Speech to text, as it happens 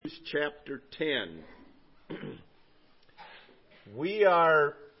chapter 10. We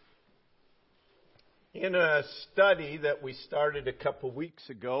are in a study that we started a couple weeks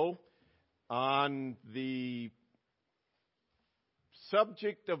ago on the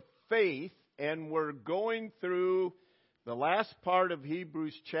subject of faith, and we're going through the last part of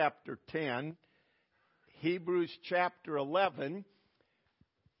Hebrews chapter 10, Hebrews chapter 11,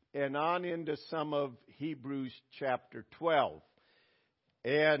 and on into some of Hebrews chapter 12.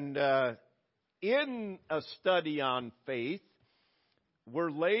 And in a study on faith,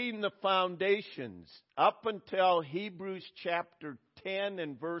 we're laying the foundations up until Hebrews chapter 10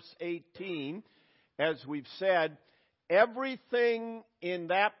 and verse 18. As we've said, everything in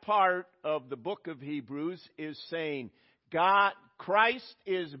that part of the book of Hebrews is saying Christ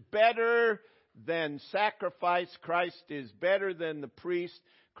is better than sacrifice. Christ is better than the priest.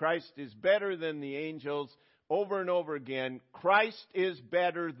 Christ is better than the angels. Over and over again, Christ is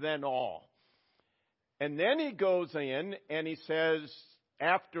better than all. And then he goes in and he says,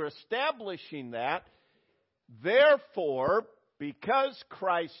 after establishing that, therefore, because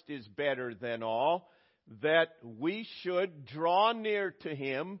Christ is better than all, that we should draw near to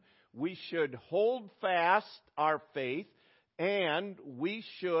him, we should hold fast our faith, and we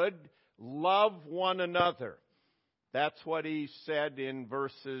should love one another. That's what he said in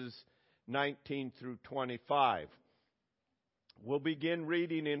verses 19 through 25. We'll begin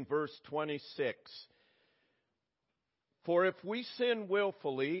reading in verse 26. For if we sin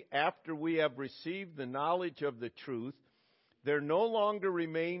willfully after we have received the knowledge of the truth, there no longer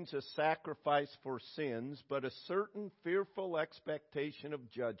remains a sacrifice for sins, but a certain fearful expectation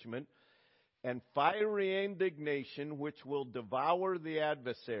of judgment and fiery indignation which will devour the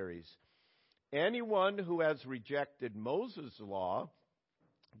adversaries. Anyone who has rejected Moses' law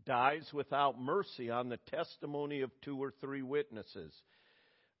dies without mercy on the testimony of 2 or 3 witnesses.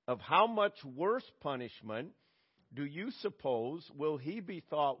 Of how much worse punishment do you suppose will he be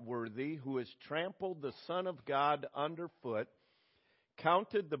thought worthy who has trampled the Son of God underfoot,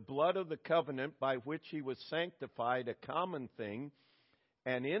 counted the blood of the covenant by which he was sanctified a common thing,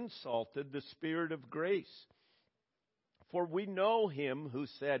 and insulted the Spirit of grace? For we know him who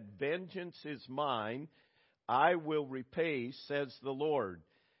said, "Vengeance is mine, I will repay, says the Lord."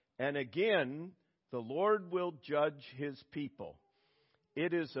 And again, the Lord will judge his people.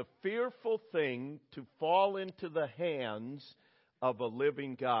 It is a fearful thing to fall into the hands of a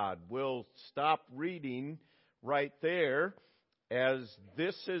living God. We'll stop reading right there, as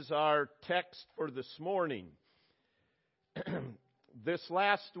this is our text for this morning. This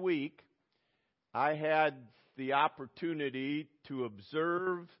last week, I had the opportunity to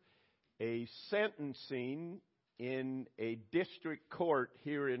observe a sentencing in a district court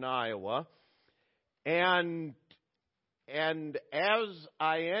here in Iowa. And as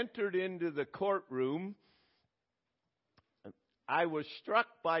I entered into the courtroom, I was struck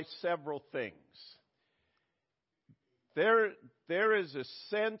by several things. There is a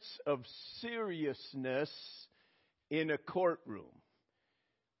sense of seriousness in a courtroom.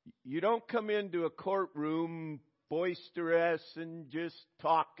 You don't come into a courtroom boisterous and just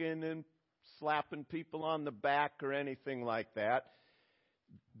talking and slapping people on the back or anything like that.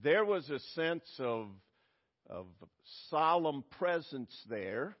 There was a sense of solemn presence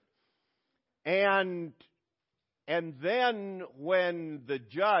there. And then when the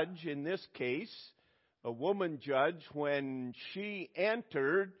judge, in this case, a woman judge, when she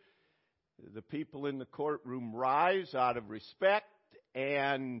entered, the people in the courtroom rise out of respect,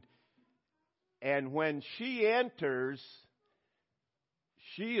 and when she enters,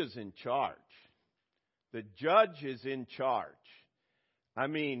 she is in charge. The judge is in charge. I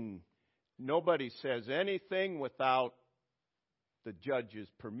mean, nobody says anything without the judge's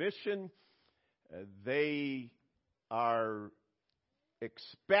permission. They are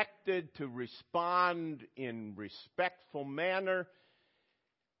expected to respond in respectful manner.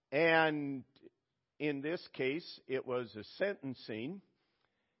 And in this case, it was a sentencing.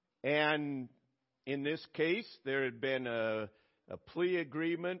 And in this case, there had been a plea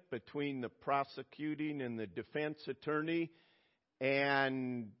agreement between the prosecuting and the defense attorney,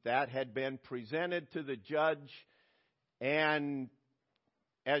 and that had been presented to the judge. And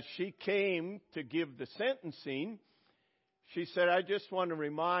as she came to give the sentencing, she said, "I just want to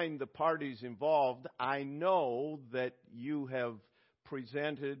remind the parties involved, I know that you have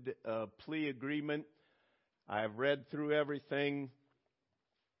presented a plea agreement. I have read through everything,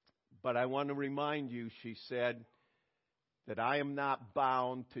 but I want to remind you," she said, "that I am not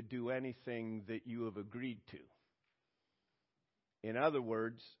bound to do anything that you have agreed to." In other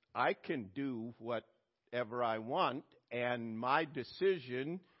words, I can do whatever I want, and my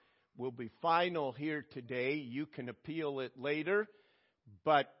decision will be final here today. You can appeal it later.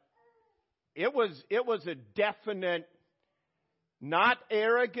 But it was a definite, not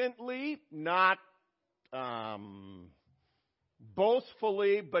arrogantly, not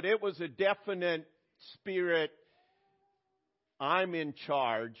boastfully, but it was a definite spirit. I'm in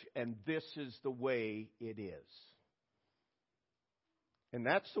charge, and this is the way it is. And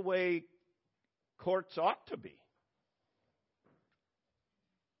that's the way courts ought to be.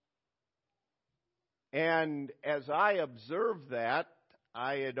 And as I observed that,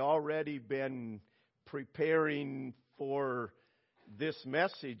 I had already been preparing for this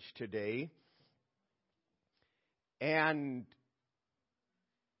message today. And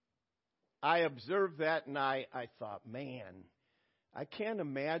I observed that, and I thought, man, I can't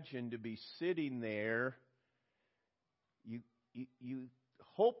imagine to be sitting there. You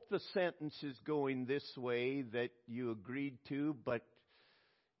hope the sentence is going this way that you agreed to, but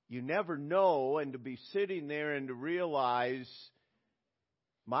you never know. And to be sitting there and to realize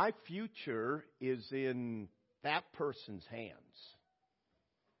my future is in that person's hands.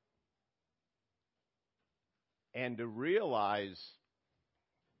 And to realize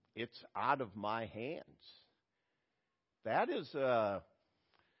it's out of my hands. That is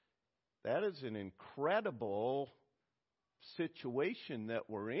an incredible situation that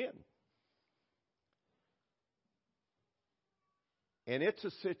we're in. And it's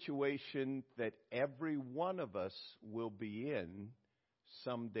a situation that every one of us will be in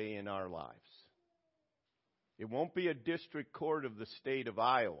someday in our lives. It won't be a district court of the state of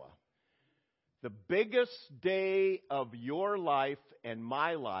Iowa. The biggest day of your life and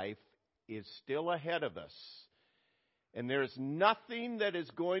my life is still ahead of us. And there's nothing that is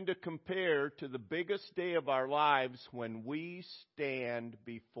going to compare to the biggest day of our lives when we stand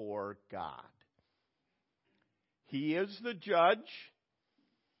before God. He is the judge.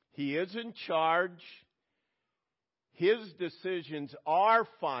 He is in charge. His decisions are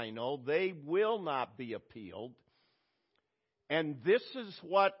final. They will not be appealed. And this is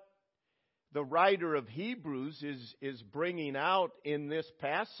what the writer of Hebrews is bringing out in this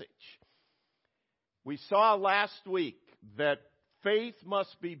passage. We saw last week that faith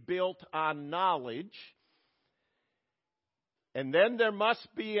must be built on knowledge. And then there must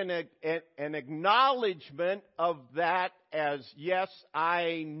be an acknowledgement of that as, yes,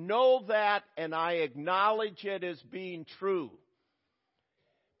 I know that and I acknowledge it as being true.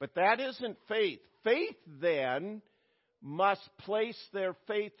 But that isn't faith. Faith then must place their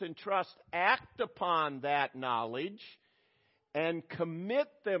faith and trust, act upon that knowledge, and commit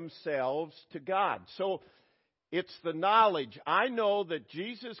themselves to God. So it's the knowledge. I know that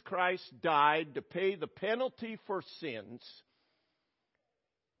Jesus Christ died to pay the penalty for sins,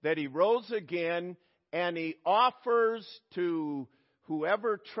 that He rose again, and He offers to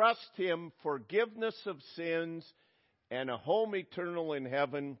whoever trusts Him forgiveness of sins and a home eternal in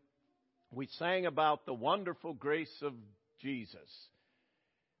heaven. We sang about the wonderful grace of Jesus,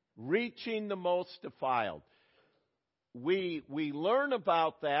 reaching the most defiled. We learn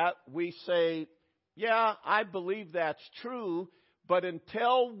about that. We say, yeah, I believe that's true, but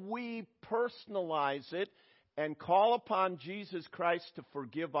until we personalize it and call upon Jesus Christ to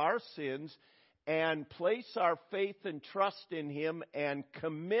forgive our sins and place our faith and trust in Him and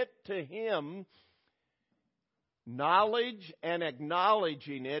commit to Him, knowledge and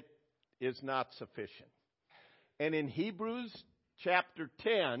acknowledging it is not sufficient. And in Hebrews chapter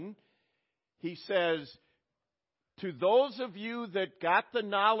 10, he says, to those of you that got the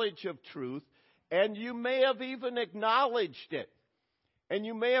knowledge of truth, and you may have even acknowledged it, and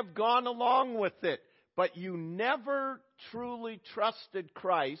you may have gone along with it, but you never truly trusted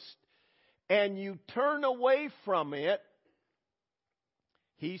Christ, and you turn away from it,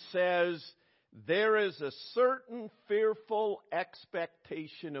 he says, there is a certain fearful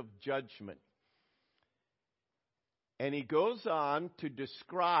expectation of judgment. And he goes on to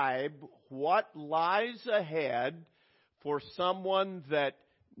describe what lies ahead for someone that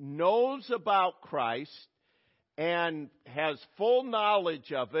knows about Christ and has full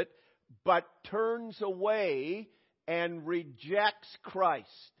knowledge of it, but turns away and rejects Christ.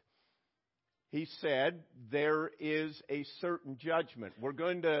 He said there is a certain judgment. We're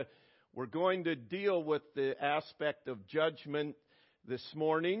going to deal with the aspect of judgment this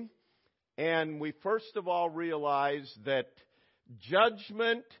morning. And we first of all realize that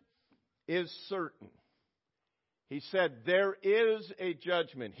judgment is certain. He said there is a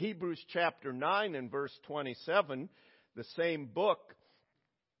judgment. Hebrews chapter 9 and verse 27, the same book,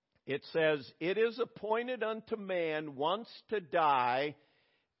 it says, it is appointed unto man once to die,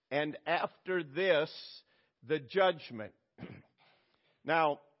 and after this, the judgment.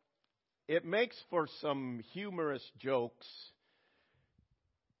 Now, it makes for some humorous jokes,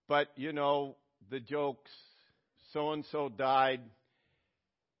 but the jokes, so-and-so died,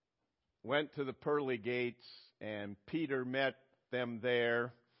 went to the pearly gates, and Peter met them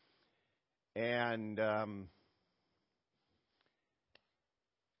there, and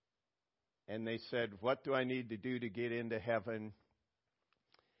they said, "What do I need to do to get into heaven?"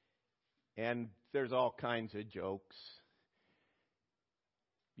 And there's all kinds of jokes.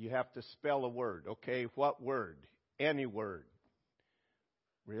 You have to spell a word. Okay, what word? Any word.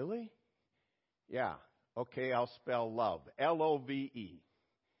 Really? Yeah. Okay, I'll spell love. Love.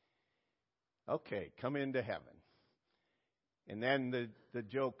 Okay, come into heaven. And then the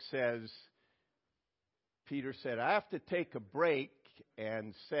joke says, Peter said, "I have to take a break,"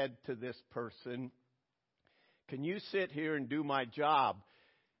 and said to this person, "Can you sit here and do my job?"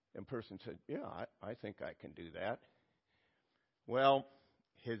 And the person said, "Yeah, I think I can do that." Well,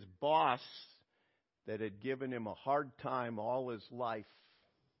 his boss that had given him a hard time all his life,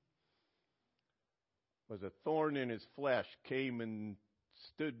 was a thorn in his flesh, came and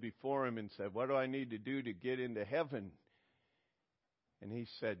stood before him and said, "What do I need to do to get into heaven?" And he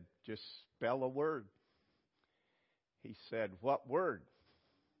said, "Just spell a word." He said, "What word?"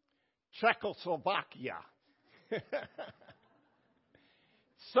 Czechoslovakia.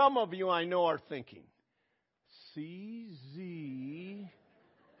 Some of you I know are thinking, CZ.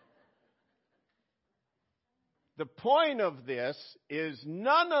 The point of this is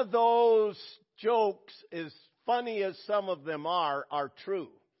none of those jokes, as funny as some of them are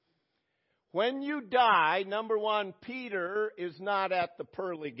true. When you die, number one, Peter is not at the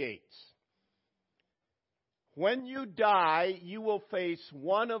pearly gates. When you die, you will face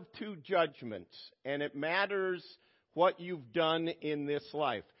one of two judgments, and it matters what you've done in this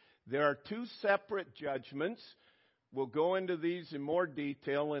life. There are two separate judgments. We'll go into these in more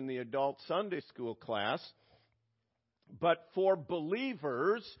detail in the adult Sunday school class. But for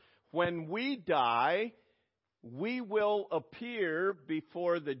believers, when we die, we will appear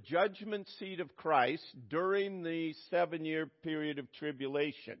before the judgment seat of Christ during the 7-year period of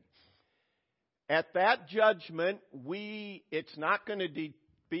tribulation. At that judgment, it's not going to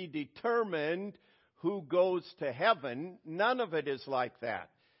be determined who goes to heaven. None of it is like that.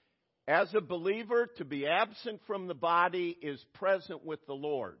 As a believer, to be absent from the body is present with the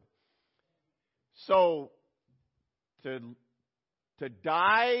Lord. So, to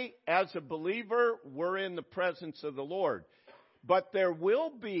die as a believer, we're in the presence of the Lord. But there will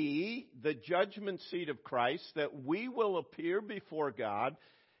be the judgment seat of Christ that we will appear before God,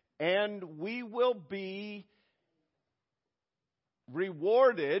 and we will be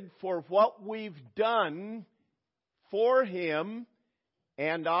rewarded for what we've done for Him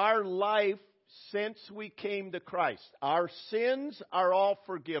and our life since we came to Christ. Our sins are all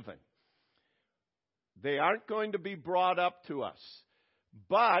forgiven. They aren't going to be brought up to us.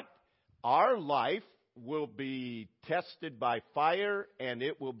 But our life will be tested by fire, and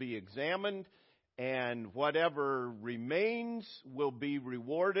it will be examined, and whatever remains will be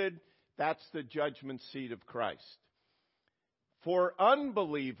rewarded. That's the judgment seat of Christ. For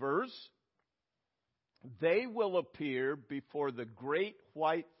unbelievers, they will appear before the great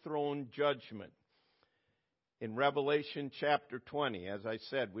white throne judgment. In Revelation chapter 20, as I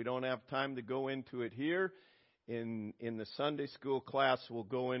said, we don't have time to go into it here. In the Sunday school class, we'll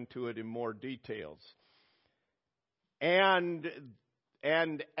go into it in more details. And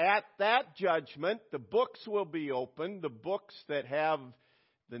at that judgment, the books will be opened, the books that have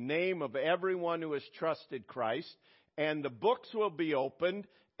the name of everyone who has trusted Christ, and the books will be opened,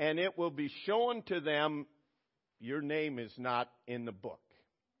 and it will be shown to them, your name is not in the book.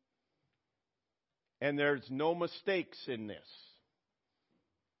 And there's no mistakes in this.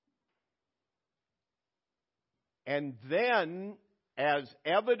 And then, as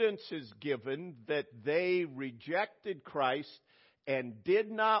evidence is given that they rejected Christ and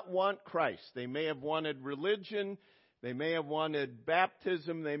did not want Christ, they may have wanted religion, they may have wanted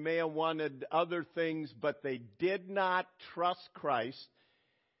baptism, they may have wanted other things, but they did not trust Christ,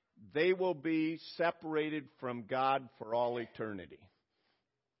 they will be separated from God for all eternity.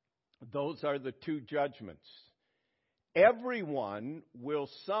 Those are the two judgments. Everyone will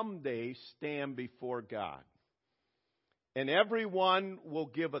someday stand before God. And everyone will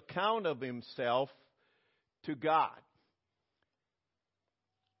give account of himself to God.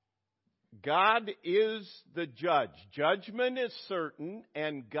 God is the judge. Judgment is certain,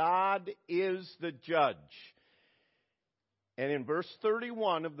 and God is the judge. And in verse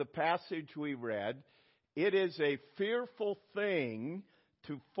 31 of the passage we read, it is a fearful thing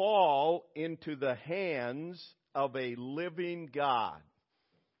to fall into the hands of a living God.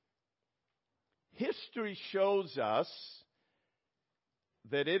 history shows us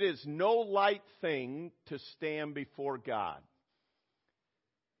that it is no light thing to stand before God,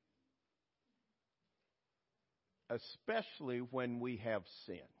 especially when we have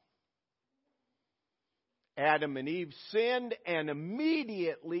sin. Adam and Eve sinned, and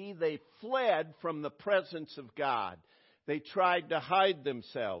immediately they fled from the presence of God. They tried to hide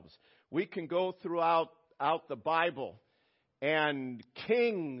themselves. We can go throughout the Bible, and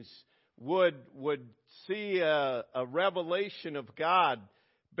kings would see a revelation of God.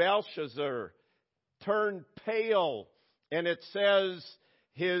 Belshazzar turned pale, and it says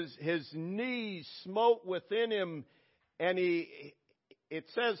his knees smote within him, and it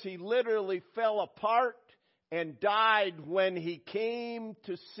says he literally fell apart and died when he came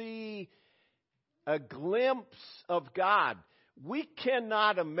to see a glimpse of God. We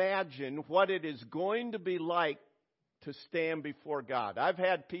cannot imagine what it is going to be like to stand before God. I've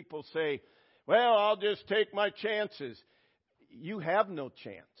had people say, well, I'll just take my chances. You have no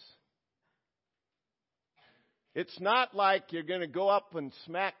chance. It's not like you're going to go up and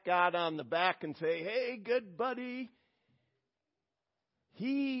smack God on the back and say, hey, good buddy.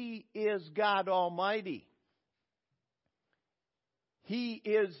 He is God Almighty. He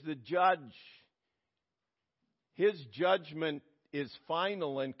is the judge. His judgment is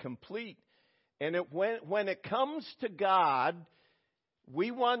final and complete. And when it comes to God,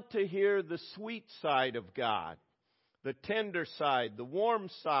 we want to hear the sweet side of God, the tender side, the warm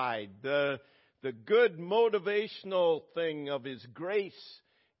side, the good motivational thing of His grace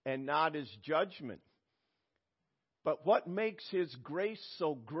and not His judgment. But what makes His grace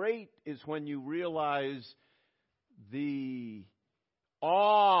so great is when you realize the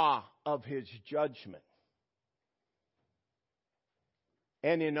awe of His judgment.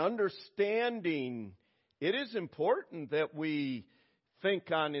 And in understanding, it is important that we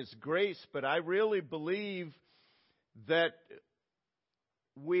think on His grace, but I really believe that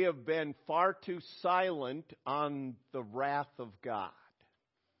we have been far too silent on the wrath of God.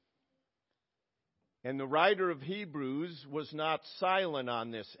 And the writer of Hebrews was not silent on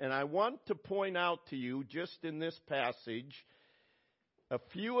this. And I want to point out to you, just in this passage, a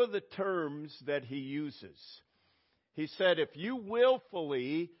few of the terms that he uses. He said, if you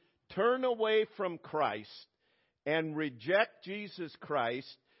willfully turn away from Christ and reject Jesus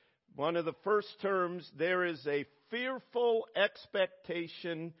Christ, one of the first terms, there is a fearful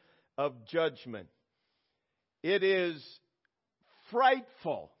expectation of judgment. It is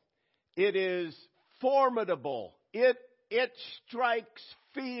frightful. It is formidable. It strikes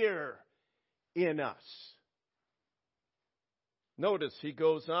fear in us. Notice he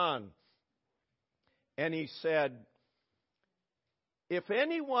goes on and he said, if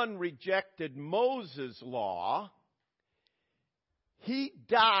anyone rejected Moses' law, he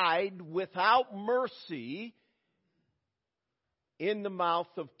died without mercy in the mouth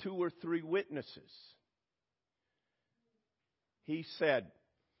of 2 or 3 witnesses. He said,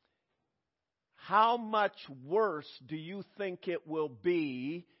 how much worse do you think it will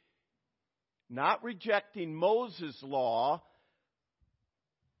be, not rejecting Moses' law,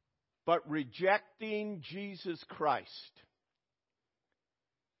 but rejecting Jesus Christ?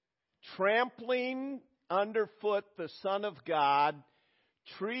 Trampling underfoot the Son of God,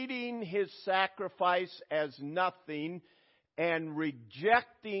 treating His sacrifice as nothing, and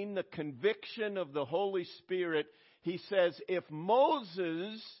rejecting the conviction of the Holy Spirit. He says, if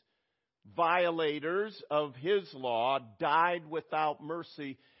Moses, violators of His law, died without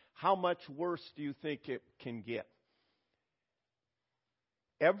mercy, how much worse do you think it can get?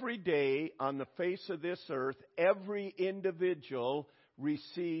 Every day on the face of this earth, every individual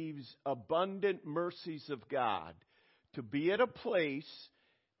receives abundant mercies of God. To be at a place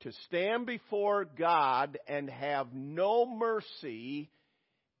to stand before God and have no mercy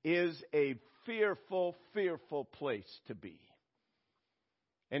is a fearful, fearful place to be.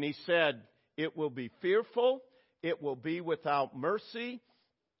 And he said, it will be fearful, it will be without mercy.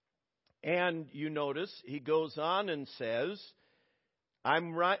 And you notice, he goes on and says,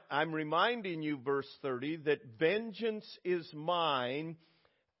 I'm reminding you, verse 30, that vengeance is mine,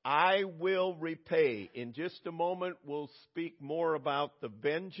 I will repay. In just a moment, we'll speak more about the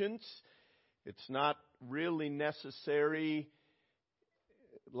vengeance. It's not really necessary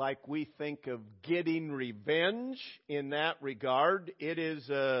like we think of getting revenge in that regard. It is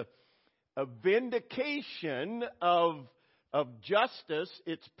a vindication of justice.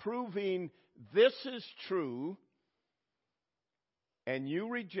 It's proving this is true, and you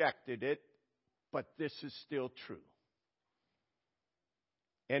rejected it, but this is still true.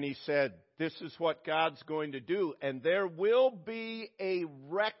 And he said, this is what God's going to do, and there will be a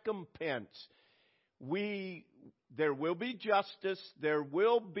recompense. there will be justice. There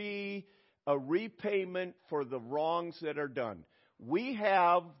will be a repayment for the wrongs that are done. We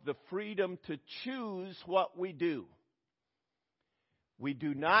have the freedom to choose what we do. We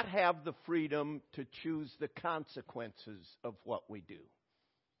do not have the freedom to choose the consequences of what we do.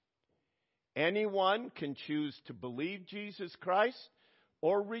 Anyone can choose to believe Jesus Christ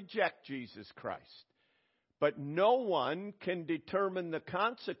or reject Jesus Christ. But no one can determine the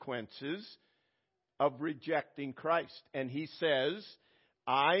consequences of rejecting Christ. And he says,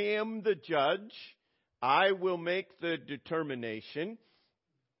 I am the judge. I will make the determination.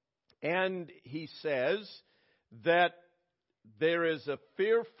 And he says that it is a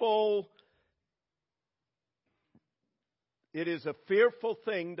fearful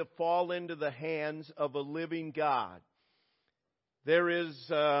thing to fall into the hands of a living God. There is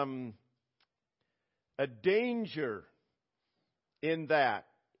a danger in that.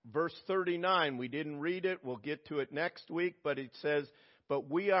 Verse 39, we didn't read it. We'll get to it next week. But it says, but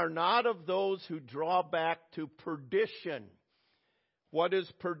we are not of those who draw back to perdition. What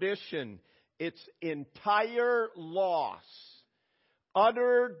is perdition? It's entire loss,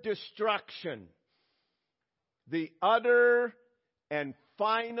 utter destruction, the utter and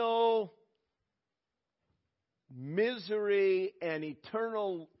final misery and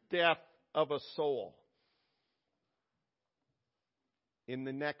eternal death of a soul. In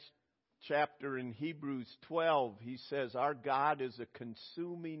the next chapter in Hebrews 12, he says, our God is a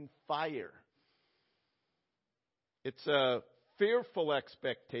consuming fire. It's a fearful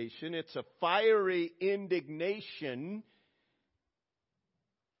expectation. It's a fiery indignation.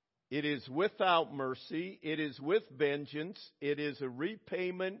 It is without mercy. It is with vengeance. It is a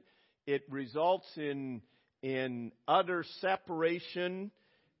repayment. It results in utter separation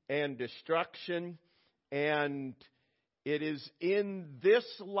and destruction. And it is in this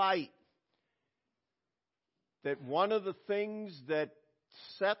light that one of the things that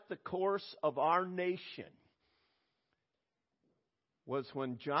set the course of our nation was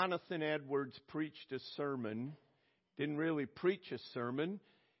when Jonathan Edwards preached a sermon. Didn't really preach a sermon.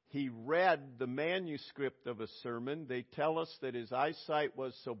 He read the manuscript of a sermon. They tell us that his eyesight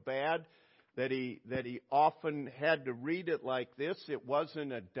was so bad that he often had to read it like this. It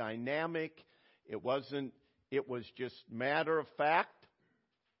wasn't a dynamic. It was just matter of fact.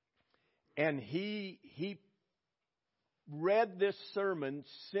 And he read this sermon,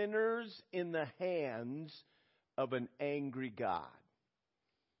 Sinners in the Hands of an Angry God.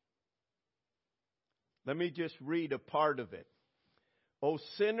 Let me just read a part of it. O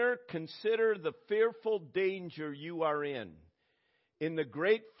sinner, consider the fearful danger you are in. In the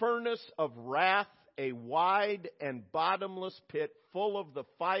great furnace of wrath, a wide and bottomless pit full of the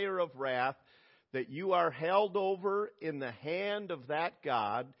fire of wrath, that you are held over in the hand of that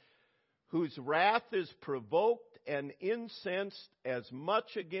God, whose wrath is provoked and incensed as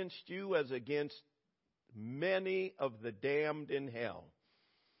much against you as against many of the damned in hell.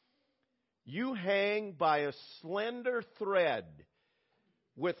 You hang by a slender thread,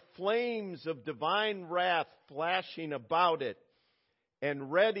 with flames of divine wrath flashing about it,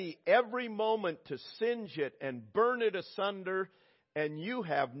 and ready every moment to singe it and burn it asunder, and you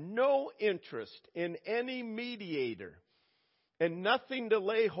have no interest in any mediator, and nothing to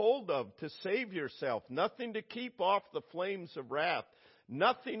lay hold of to save yourself, nothing to keep off the flames of wrath,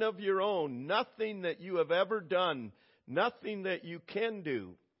 nothing of your own, nothing that you have ever done, nothing that you can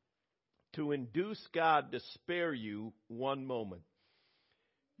do to induce God to spare you one moment.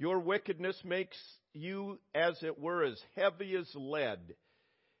 Your wickedness makes you, as it were, as heavy as lead,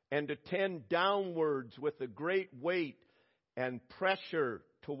 and to tend downwards with a great weight and pressure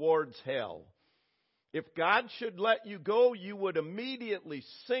towards hell. If God should let you go, you would immediately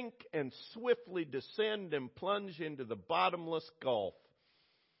sink and swiftly descend and plunge into the bottomless gulf.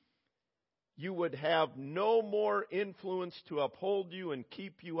 You would have no more influence to uphold you and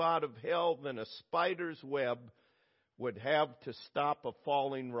keep you out of hell than a spider's web would have to stop a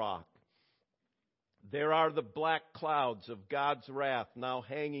falling rock. There are the black clouds of God's wrath now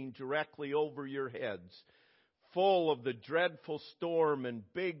hanging directly over your heads, full of the dreadful storm and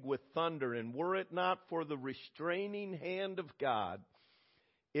big with thunder. And were it not for the restraining hand of God,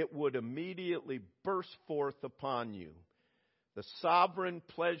 it would immediately burst forth upon you. The sovereign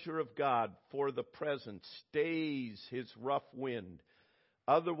pleasure of God for the present stays his rough wind.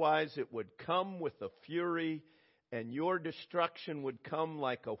 Otherwise it would come with a fury, and your destruction would come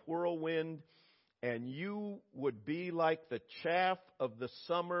like a whirlwind, and you would be like the chaff of the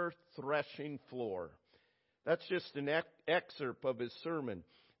summer threshing floor. That's just an excerpt of his sermon.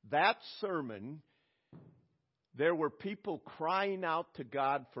 That sermon There were people crying out to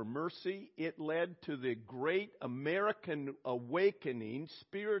God for mercy. It led to the great American awakening,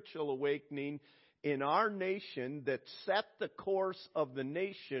 spiritual awakening in our nation that set the course of the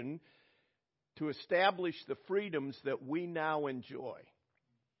nation to establish the freedoms that we now enjoy.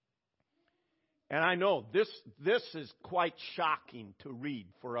 And I know this is quite shocking to read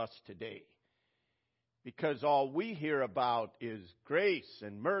for us today, because all we hear about is grace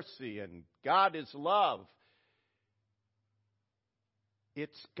and mercy and God is love.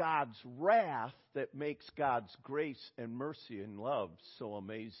 It's God's wrath that makes God's grace and mercy and love so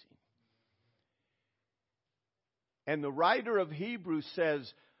amazing. And the writer of Hebrews says,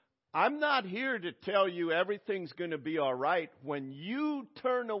 I'm not here to tell you everything's going to be all right. When you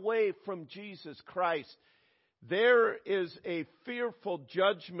turn away from Jesus Christ, there is a fearful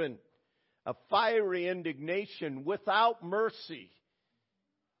judgment, a fiery indignation without mercy.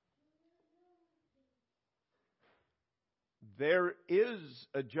 There is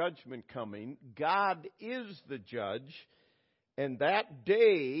a judgment coming. God is the judge. And that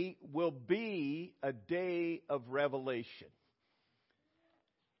day will be a day of revelation.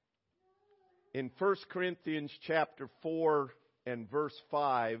 In 1 Corinthians chapter 4 and verse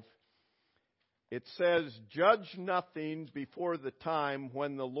 5, it says, judge nothing before the time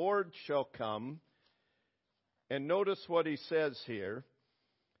when the Lord shall come. And notice what he says here.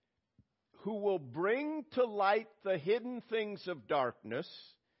 Who will bring to light the hidden things of darkness,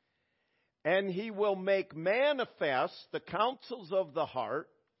 and he will make manifest the counsels of the heart.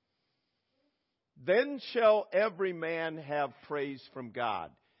 Then shall every man have praise from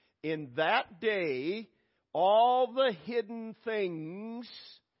God. In that day, all the hidden things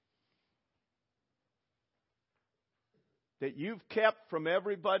that you've kept from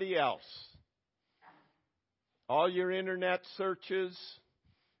everybody else, all your internet searches,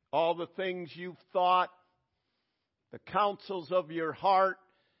 all the things you've thought, the counsels of your heart,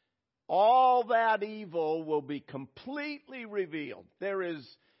 all that evil will be completely revealed. There is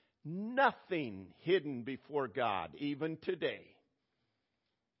nothing hidden before God, even today.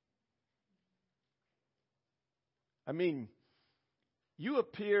 I mean, you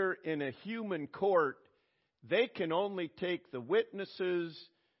appear in a human court, they can only take the witnesses,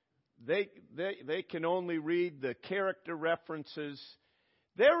 they can only read the character references.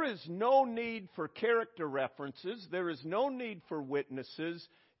 There is no need for character references. There is no need for witnesses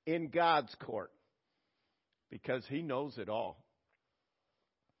in God's court, because He knows it all.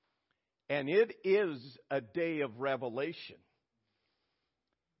 And it is a day of revelation.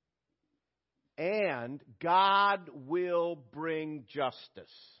 And God will bring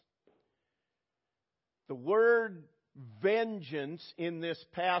justice. The word vengeance in this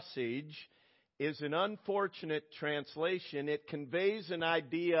passage is an unfortunate translation. It conveys an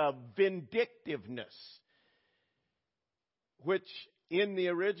idea of vindictiveness, which in the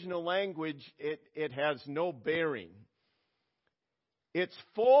original language it has no bearing. Its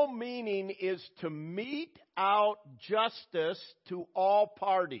full meaning is to mete out justice to all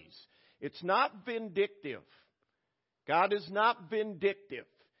parties. It's not vindictive. God is not vindictive,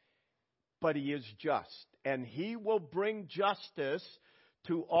 but He is just. And He will bring justice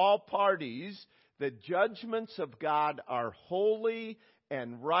to all parties. The judgments of God are holy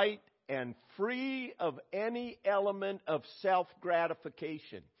and right and free of any element of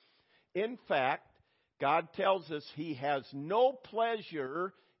self-gratification. In fact, God tells us He has no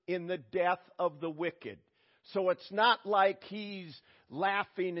pleasure in the death of the wicked. So it's not like He's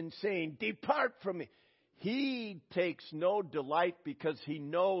laughing and saying, depart from me. He takes no delight because He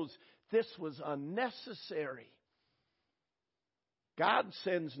knows this was unnecessary. God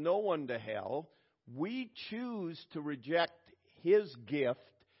sends no one to hell. We choose to reject His gift,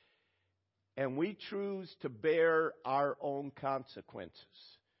 and we choose to bear our own consequences.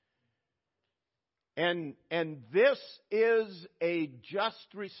 And this is a just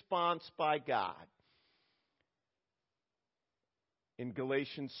response by God. In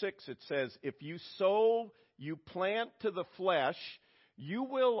Galatians 6 it says, if you sow, you plant to the flesh, you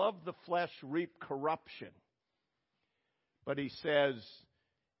will of the flesh reap corruption. But he says,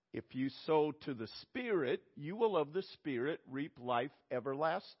 if you sow to the Spirit, you will of the Spirit reap life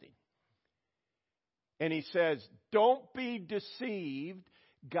everlasting. And he says, don't be deceived.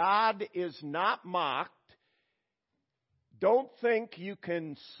 God is not mocked. Don't think you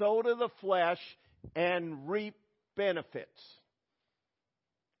can sow to the flesh and reap benefits.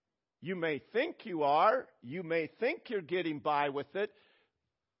 You may think you are. You may think you're getting by with it,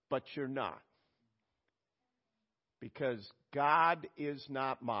 but you're not. Because God is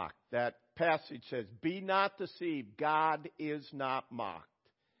not mocked. That passage says, be not deceived. God is not mocked.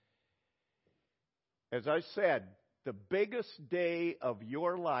 As I said, the biggest day of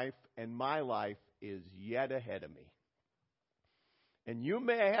your life and my life is yet ahead of me. And you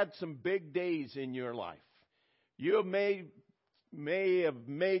may have had some big days in your life. You may have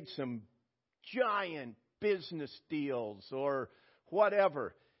made some giant business deals or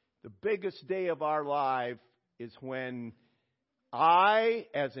whatever. The biggest day of our life is when I,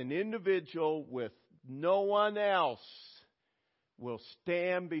 as an individual with no one else, will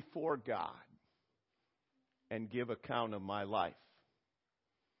stand before God and give account of my life.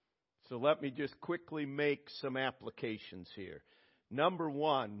 So let me just quickly make some applications here. Number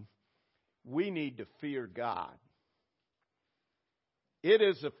one, we need to fear God. It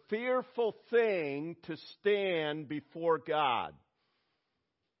is a fearful thing to stand before God.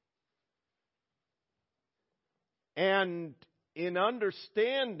 And in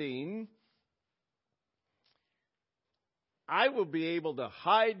understanding, I will be able to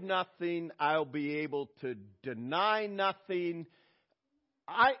hide nothing. I'll be able to deny nothing.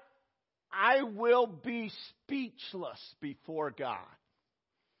 I will be speechless before God.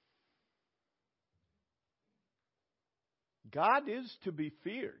 God is to be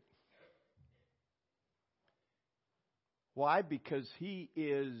feared. Why? Because He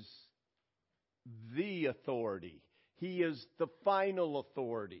is the authority. He is the final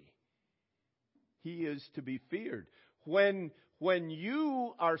authority. He is to be feared. When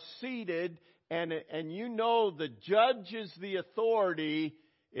you are seated and you know the judge is the authority,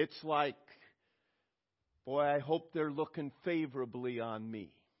 it's like, boy, I hope they're looking favorably on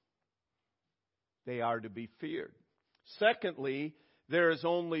me. They are to be feared. Secondly, there is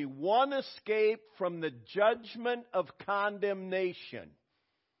only one escape from the judgment of condemnation.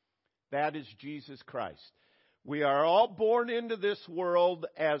 That is Jesus Christ. We are all born into this world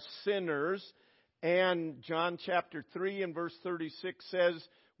as sinners, and John chapter 3 and verse 36 says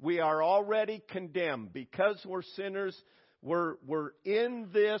we are already condemned. Because we're sinners, we're in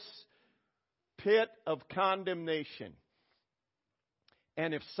this pit of condemnation.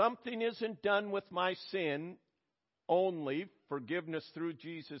 And if something isn't done with my sin, only forgiveness through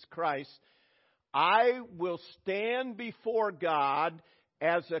Jesus Christ, I will stand before God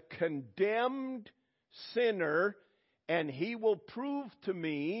as a condemned sinner, and He will prove to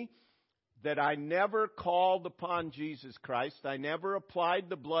me that I never called upon Jesus Christ. I never applied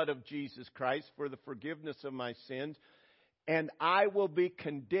the blood of Jesus Christ for the forgiveness of my sins, and I will be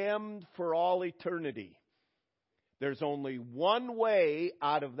condemned for all eternity. There's only one way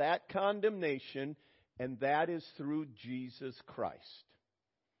out of that condemnation, and that is through Jesus Christ.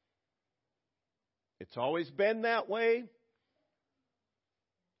 It's always been that way.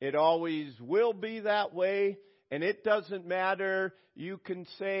 It always will be that way. And it doesn't matter. You can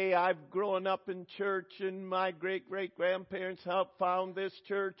say, I've grown up in church and my great-great-grandparents helped found this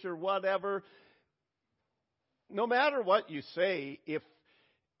church or whatever. No matter what you say, if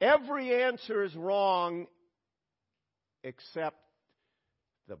every answer is wrong except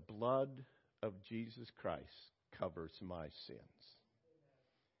the blood of Jesus Christ covers my sins.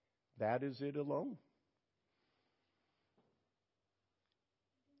 That is it alone.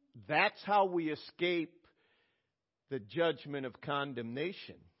 That's how we escape the judgment of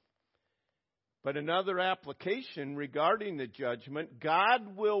condemnation. But another application regarding the judgment,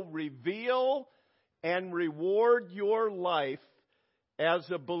 God will reveal and reward your life as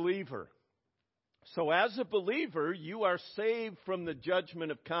a believer. So as a believer, you are saved from the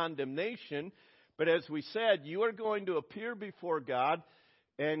judgment of condemnation. But as we said, you are going to appear before God.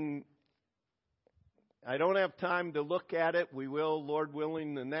 And I don't have time to look at it. We will, Lord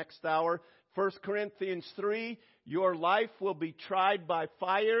willing, the next hour. 1 Corinthians 3, your life will be tried by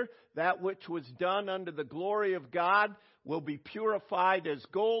fire. That which was done unto the glory of God will be purified as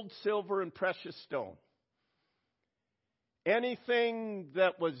gold, silver, and precious stone. Anything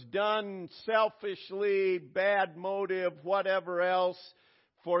that was done selfishly, bad motive, whatever else,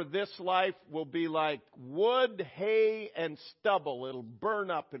 for this life will be like wood, hay, and stubble. It'll burn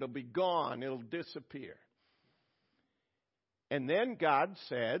up. It'll be gone. It'll disappear. And then God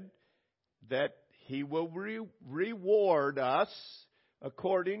said that He will reward us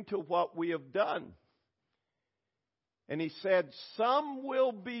according to what we have done. And He said, some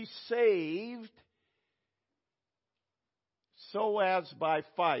will be saved so as by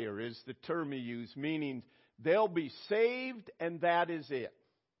fire is the term He used, meaning they'll be saved and that is it.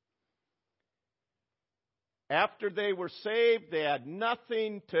 After they were saved, they had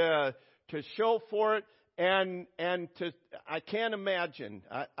nothing to show for it. And I can't imagine,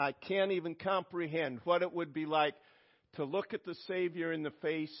 I can't even comprehend what it would be like to look at the Savior in the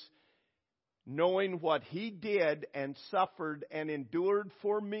face, knowing what He did and suffered and endured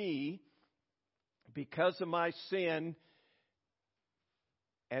for me, because of my sin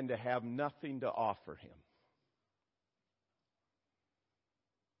and to have nothing to offer him.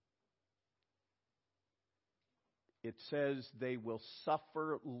 It says they will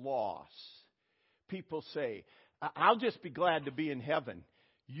suffer loss. People say, I'll just be glad to be in heaven.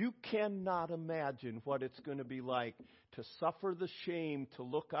 You cannot imagine what it's going to be like to suffer the shame, to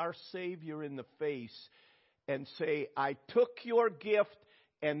look our Savior in the face and say, I took your gift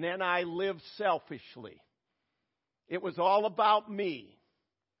and then I lived selfishly. It was all about me.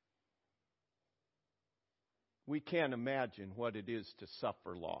 We can't imagine what it is to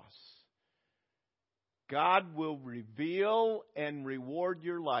suffer loss. God will reveal and reward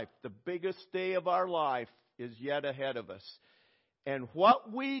your life. The biggest day of our life is yet ahead of us. And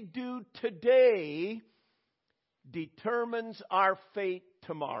what we do today determines our fate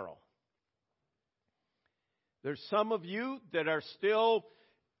tomorrow. There's some of you that are still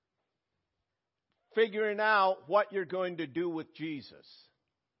figuring out what you're going to do with Jesus.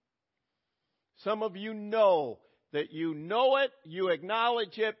 Some of you know that you know it, you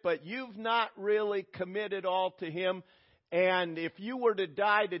acknowledge it, but you've not really committed all to Him. And if you were to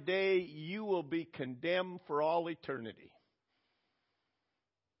die today, you will be condemned for all eternity.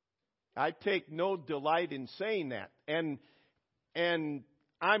 I take no delight in saying that. And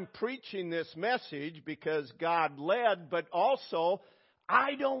I'm preaching this message because God led, but also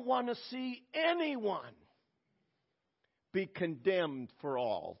I don't want to see anyone be condemned for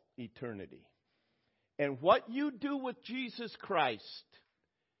all eternity. And what you do with Jesus Christ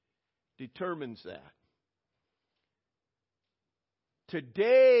determines that.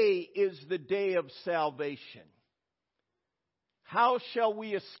 Today is the day of salvation. How shall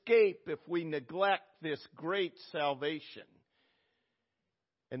we escape if we neglect this great salvation?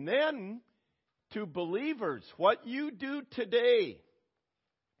 And then, to believers, what you do today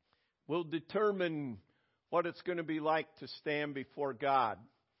will determine what it's going to be like to stand before God.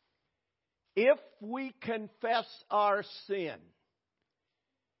 If we confess our sin,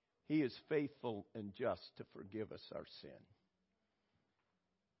 He is faithful and just to forgive us our sin.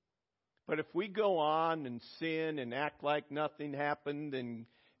 But if we go on and sin and act like nothing happened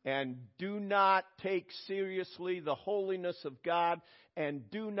and do not take seriously the holiness of God and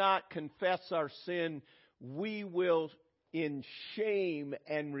do not confess our sin, we will in shame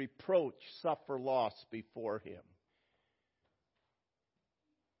and reproach suffer loss before Him.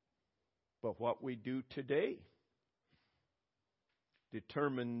 But what we do today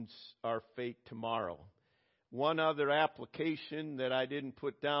determines our fate tomorrow. One other application that I didn't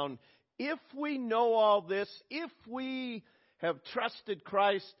put down. If we know all this, if we have trusted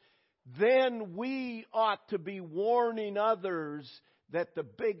Christ, then we ought to be warning others that the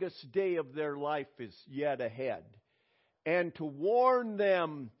biggest day of their life is yet ahead. And to warn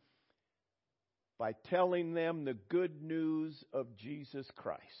them by telling them the good news of Jesus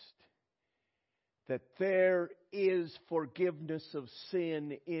Christ. That there is forgiveness of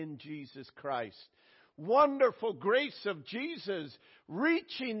sin in Jesus Christ. Wonderful grace of Jesus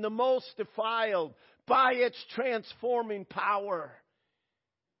reaching the most defiled by its transforming power.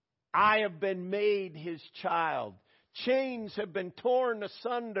 I have been made His child. Chains have been torn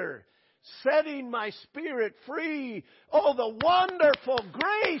asunder, setting my spirit free. Oh, the wonderful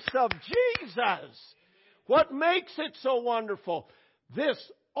grace of Jesus. What makes it so wonderful? This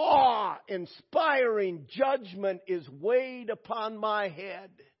awe-inspiring judgment is weighed upon my head.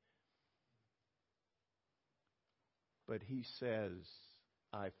 But He says,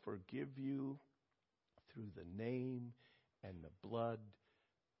 I forgive you through the name and the blood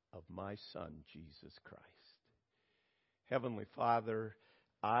of my Son, Jesus Christ. Heavenly Father,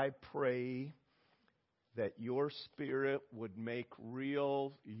 I pray that your Spirit would make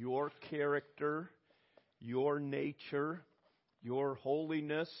real your character, your nature, your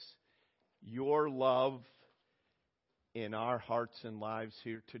holiness, your love in our hearts and lives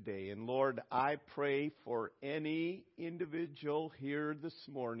here today. And Lord, I pray for any individual here this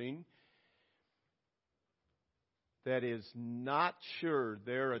morning that is not sure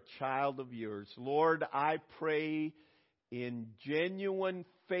they're a child of yours. Lord, I pray in genuine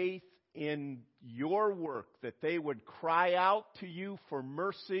faith in your work that they would cry out to you for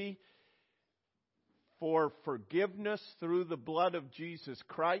mercy, for forgiveness through the blood of Jesus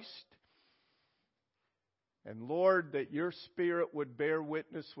Christ. And Lord, that your Spirit would bear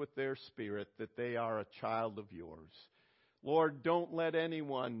witness with their spirit that they are a child of yours. Lord, don't let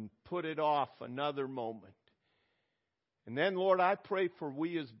anyone put it off another moment. And then, Lord, I pray for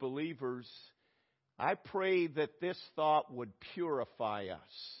we as believers, I pray that this thought would purify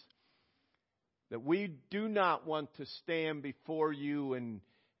us. That we do not want to stand before you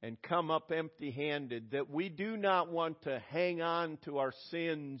and come up empty-handed, that we do not want to hang on to our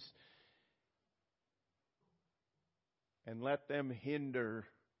sins and let them hinder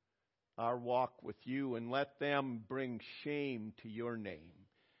our walk with you and let them bring shame to your name.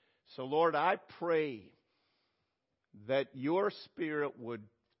 So, Lord, I pray that your Spirit would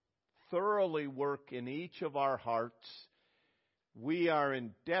thoroughly work in each of our hearts. We are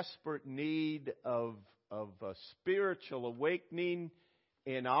in desperate need of a spiritual awakening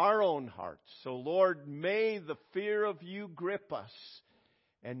in our own hearts. So, Lord, may the fear of you grip us,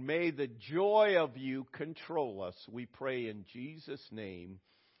 and may the joy of you control us. We pray in Jesus' name.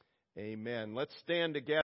 Amen. Let's stand together.